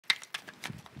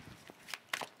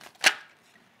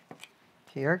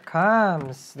Here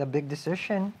comes the big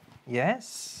decision.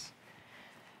 Yes.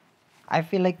 I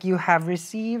feel like you have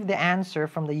received the answer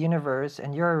from the universe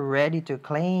and you're ready to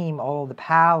claim all the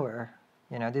power.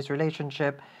 You know, this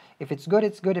relationship, if it's good,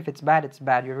 it's good. If it's bad, it's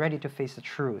bad. You're ready to face the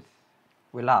truth.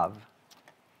 We love.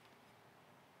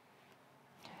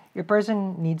 Your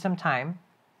person needs some time.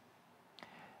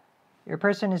 Your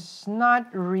person is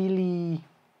not really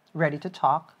ready to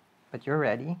talk, but you're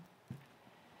ready.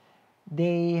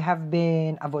 They have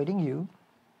been avoiding you.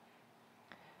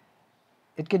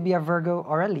 It could be a Virgo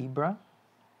or a Libra.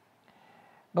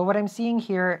 But what I'm seeing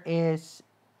here is,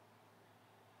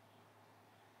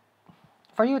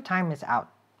 for you, time is out.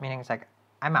 Meaning it's like,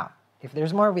 I'm out. If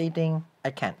there's more waiting,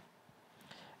 I can't.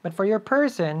 But for your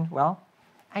person, well,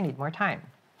 I need more time.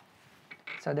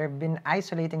 So they've been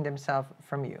isolating themselves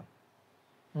from you.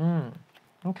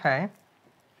 Okay.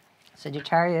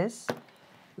 Sagittarius,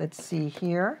 let's see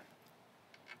here.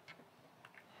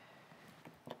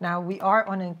 Now, we are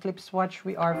on an eclipse watch.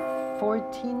 We are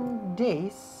 14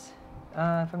 days, if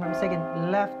I'm not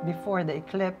mistaken, left before the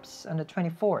eclipse on the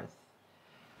 24th.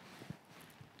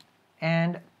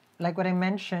 And like what I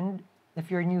mentioned,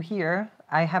 if you're new here,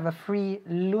 I have a free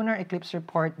lunar eclipse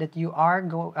report that you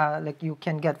you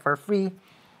can get for free.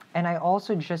 And I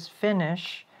also just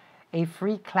finished a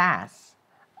free class,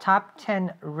 Top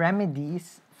 10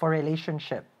 Remedies for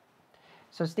Relationship.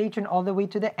 So stay tuned all the way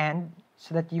to the end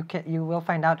so that you will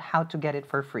find out how to get it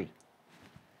for free.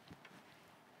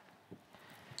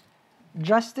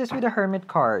 Justice with a Hermit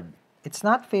card. It's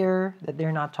not fair that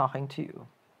they're not talking to you,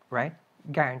 right?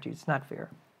 Guaranteed, it's not fair.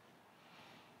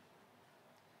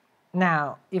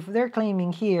 Now, if they're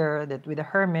claiming here that with a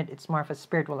Hermit, it's more of a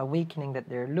spiritual awakening that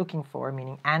they're looking for,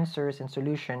 meaning answers and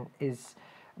solution is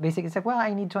basically, it's like, well,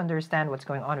 I need to understand what's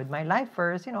going on with my life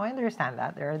first. You know, I understand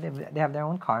that. They have their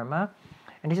own karma.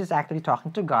 And this is actually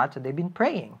talking to God, so they've been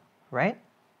praying, right?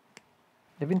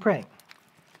 They've been praying.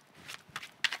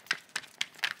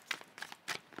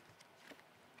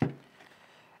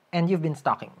 And you've been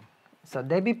stalking. So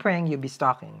they be praying, you be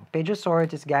stalking. Page of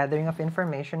Swords is gathering of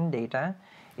information and data.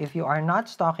 If you are not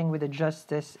stalking with the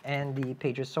Justice and the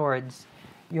Page of Swords,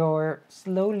 you're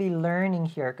slowly learning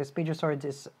here, because Page of Swords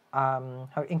is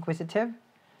inquisitive.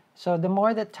 So the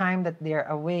more the time that they're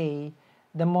away,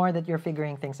 the more that you're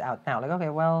figuring things out now. Like, okay,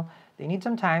 well, they need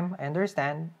some time, I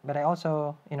understand, but I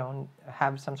also, you know,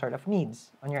 have some sort of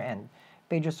needs on your end.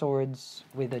 Page of Swords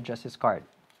with the Justice card.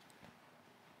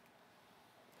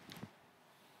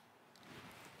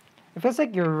 It feels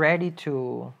like you're ready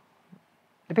to...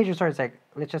 The Page of Swords is like,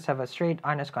 let's just have a straight,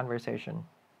 honest conversation.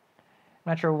 I'm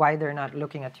not sure why they're not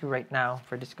looking at you right now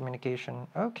for this communication.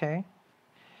 Okay.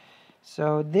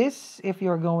 So this, if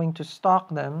you're going to stalk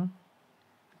them,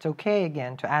 it's okay,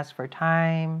 again, to ask for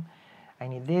time. I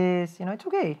need this. You know, it's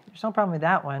okay. There's no problem with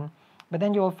that one. But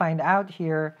then you will find out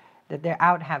here that they're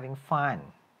out having fun.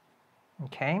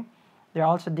 Okay? They're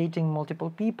also dating multiple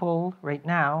people right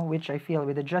now, which I feel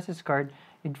with the Justice card,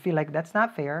 you'd feel like that's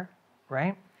not fair,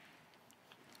 right?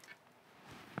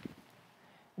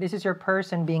 This is your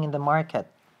person being in the market.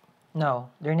 No,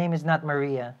 their name is not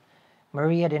Maria.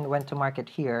 Maria didn't went to market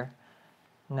here.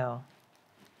 No.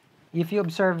 If you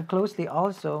observe closely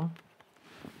also,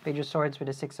 Page of Swords with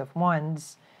the Six of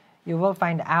Wands, you will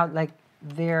find out like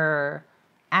their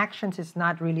actions is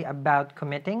not really about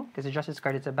committing, because the Justice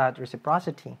card is about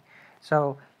reciprocity.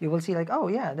 So you will see like, oh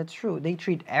yeah, that's true. They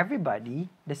treat everybody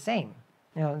the same.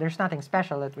 You know, there's nothing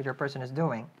special that what your person is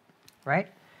doing, right?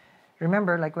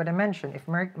 Remember, like what I mentioned, if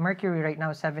Mercury right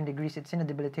now is 7 degrees, it's in a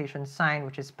debilitation sign,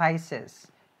 which is Pisces.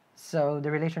 So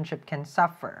the relationship can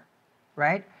suffer,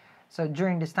 right? So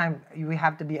during this time, we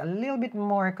have to be a little bit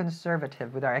more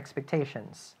conservative with our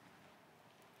expectations.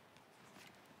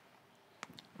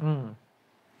 But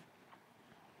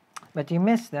you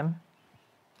miss them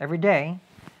every day,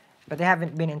 but they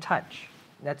haven't been in touch.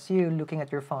 That's you looking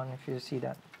at your phone, if you see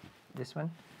that. This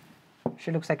one.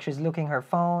 She looks like she's looking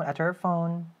at her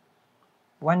phone,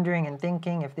 wondering and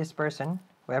thinking if this person,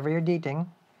 whoever you're dating,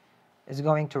 is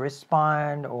going to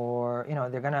respond, or, you know,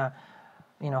 they're gonna,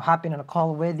 you know, hop in on a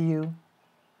call with you.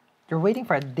 You're waiting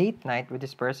for a date night with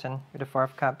this person, with the Four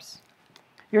of Cups.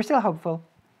 You're still hopeful.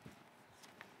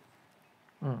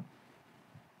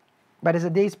 But as the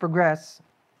days progress,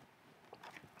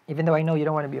 even though I know you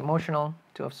don't want to be emotional,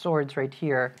 Two of Swords right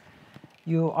here,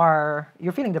 you're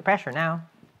feeling the pressure now.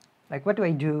 Like, what do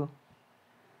I do?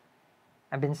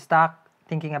 I've been stuck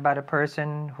thinking about a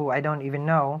person who I don't even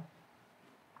know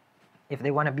if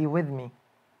they want to be with me,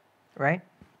 right?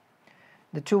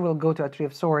 The two will go to a Three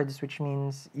of Swords, which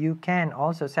means you can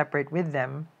also separate with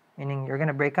them, meaning you're going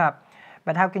to break up.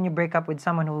 But how can you break up with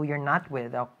someone who you're not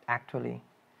with, actually?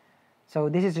 So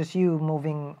this is just you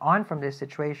moving on from this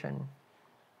situation.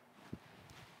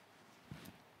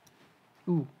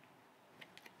 Ooh.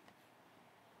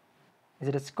 Is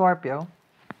it a Scorpio?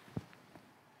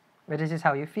 But this is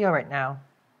how you feel right now.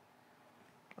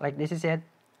 Like, this is it.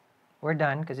 We're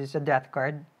done, because it's a death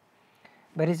card.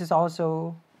 But this is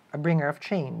also a bringer of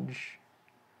change.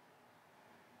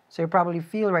 So you probably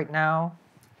feel right now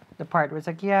the part where it's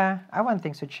like, yeah, I want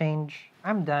things to change.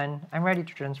 I'm done. I'm ready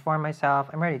to transform myself.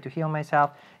 I'm ready to heal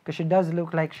myself. Because she does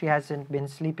look like she hasn't been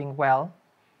sleeping well.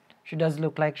 She does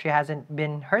look like she hasn't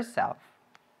been herself.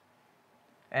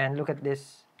 And look at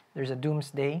this. There's a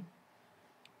doomsday.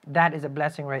 That is a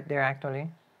blessing right there, actually.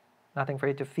 Nothing for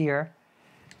you to fear.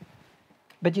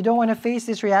 But you don't want to face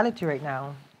this reality right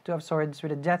now. Two of Swords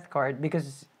with a death card,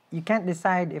 because you can't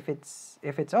decide if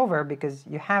it's over because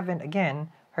you haven't, again,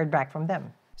 heard back from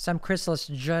them. Some crystals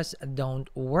just don't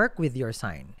work with your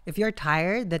sign. If you're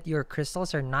tired that your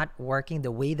crystals are not working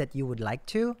the way that you would like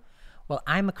to, well,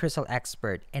 I'm a crystal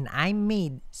expert, and I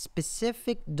made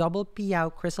specific double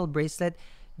Piao crystal bracelet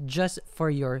just for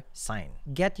your sign.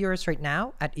 Get yours right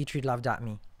now at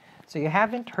eatreadlove.me. So you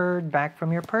haven't heard back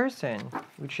from your person,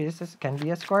 which can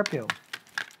be a Scorpio.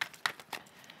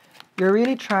 You're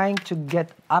really trying to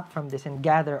get up from this and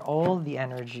gather all the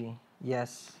energy.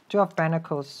 Yes. Two of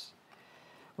Pentacles.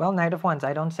 Well, Knight of Wands.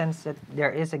 I don't sense that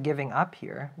there is a giving up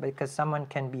here because someone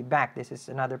can be back. This is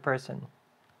another person.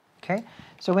 Okay?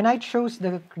 So when I chose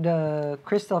the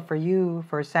crystal for you,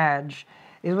 for Sag,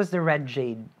 it was the red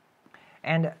jade.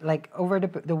 And like over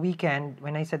the weekend,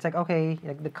 when I said it's like, okay,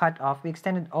 like the cutoff, we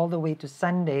extended all the way to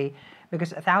Sunday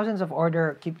because thousands of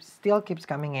order still keeps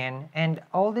coming in, and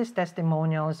all these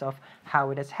testimonials of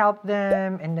how it has helped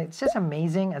them, and it's just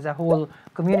amazing as a whole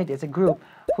community, as a group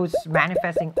who's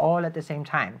manifesting all at the same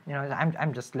time. You know,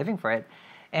 I'm just living for it.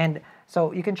 And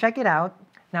so you can check it out.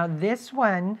 Now this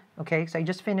one, okay, so I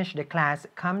just finished the class,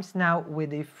 comes now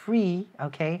with a free,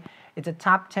 okay, it's a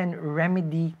top 10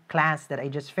 remedy class that I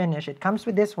just finished. It comes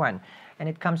with this one, and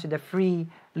it comes with a free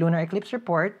lunar eclipse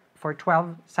report for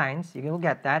 12 signs. You will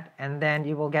get that, and then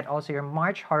you will get also your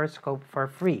March horoscope for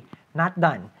free. Not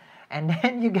done. And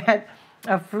then you get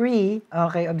a free,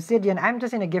 okay, obsidian. I'm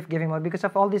just in a gift giving mode because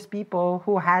of all these people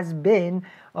who has been,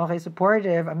 okay,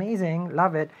 supportive, amazing,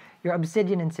 love it. Your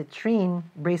obsidian and citrine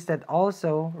bracelet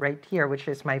also right here, which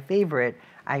is my favorite.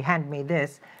 I handmade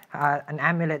this. An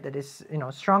amulet that is, you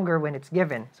know, stronger when it's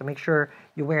given. So make sure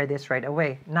you wear this right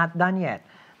away. Not done yet.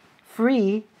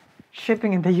 Free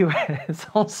shipping in the US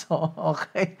also,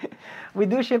 okay? We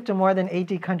do ship to more than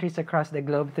 80 countries across the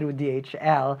globe through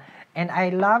DHL. And I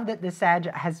love that the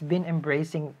Sag has been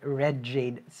embracing red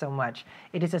jade so much.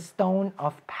 It is a stone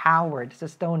of power. It's a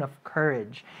stone of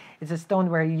courage. It's a stone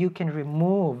where you can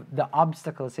remove the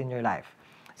obstacles in your life.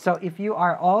 So if you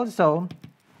are also,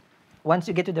 once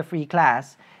you get to the free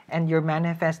class, and you're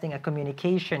manifesting a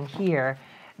communication here,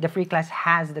 the free class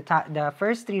has the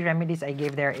first 3 remedies I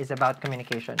gave there is about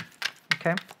communication.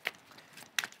 Okay?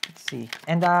 Let's see.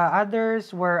 And the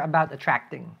others were about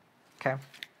attracting. Okay?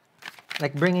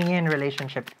 Like bringing in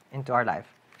relationship into our life.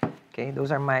 Okay?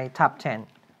 Those are my top 10,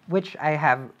 which I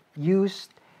have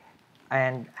used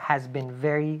and has been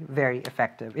very, very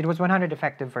effective. It was 100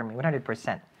 effective for me,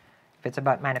 100%. If it's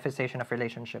about manifestation of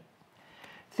relationship.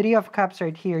 3 of Cups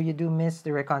right here, you do miss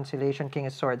the reconciliation, King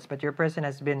of Swords, but your person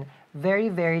has been very,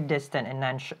 very distant and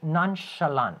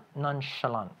nonchalant.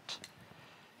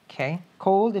 Okay?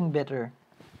 Cold and bitter.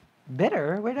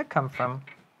 Bitter? Where'd that come from?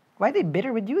 Why are they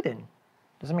bitter with you then?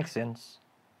 Doesn't make sense.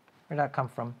 Where'd that come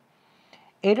from?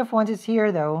 8 of Wands is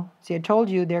here though. See, I told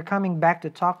you they're coming back to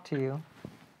talk to you.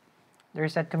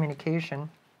 There's that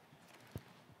communication.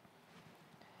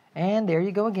 And there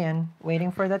you go again,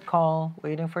 waiting for that call,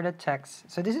 waiting for that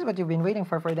text. So this is what you've been waiting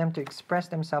for them to express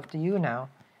themselves to you now.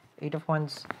 8 of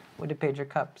Wands with the Page of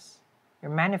Cups.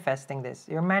 You're manifesting this.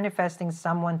 You're manifesting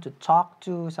someone to talk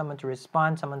to, someone to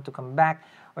respond, someone to come back,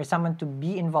 or someone to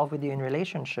be involved with you in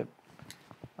relationship.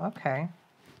 Okay.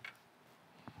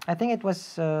 I think it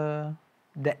was the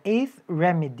 8th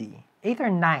remedy, 8th or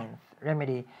 9th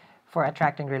remedy for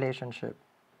attracting relationship.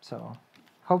 So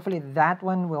hopefully that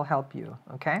one will help you,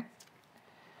 okay?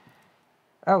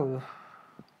 Oh,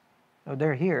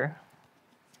 they're here.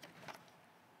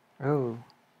 Oh,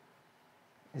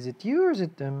 is it you or is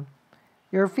it them?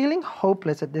 You're feeling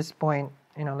hopeless at this point,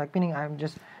 you know, like meaning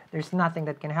there's nothing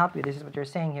that can help you. This is what you're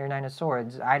saying here, 9 of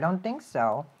Swords. I don't think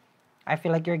so. I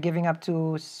feel like you're giving up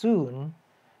too soon,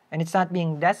 and it's not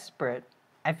being desperate.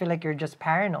 I feel like you're just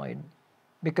paranoid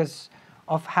because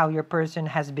of how your person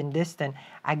has been distant.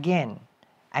 Again,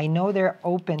 I know they're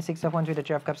open, Six of Wands with the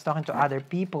Two of Cups, talking to other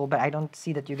people, but I don't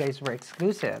see that you guys were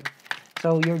exclusive.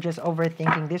 So you're just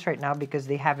overthinking this right now because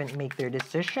they haven't made their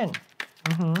decision.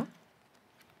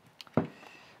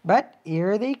 But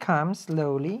here they come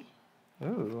slowly.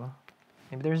 Ooh,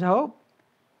 maybe there's hope.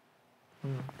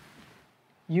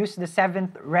 Use the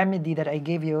 7th remedy that I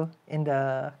gave you in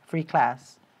the free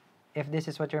class. If this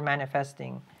is what you're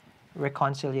manifesting,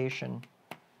 reconciliation.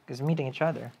 Because meeting each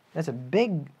other. That's a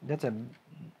big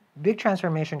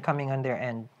transformation coming on their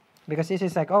end. Because this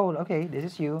is like, oh, okay, this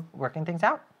is you working things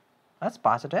out. That's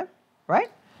positive, right?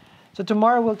 So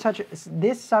tomorrow we'll touch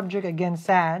this subject again,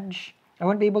 Sag. I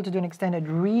won't be able to do an extended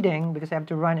reading because I have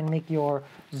to run and make your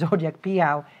zodiac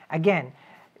piao. Again,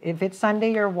 if it's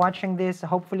Sunday you're watching this,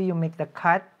 hopefully you make the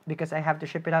cut because I have to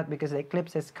ship it out because the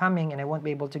eclipse is coming and I won't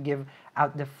be able to give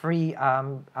out the free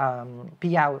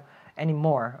piao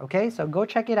anymore. Okay, so go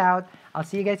check it out. I'll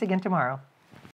see you guys again tomorrow.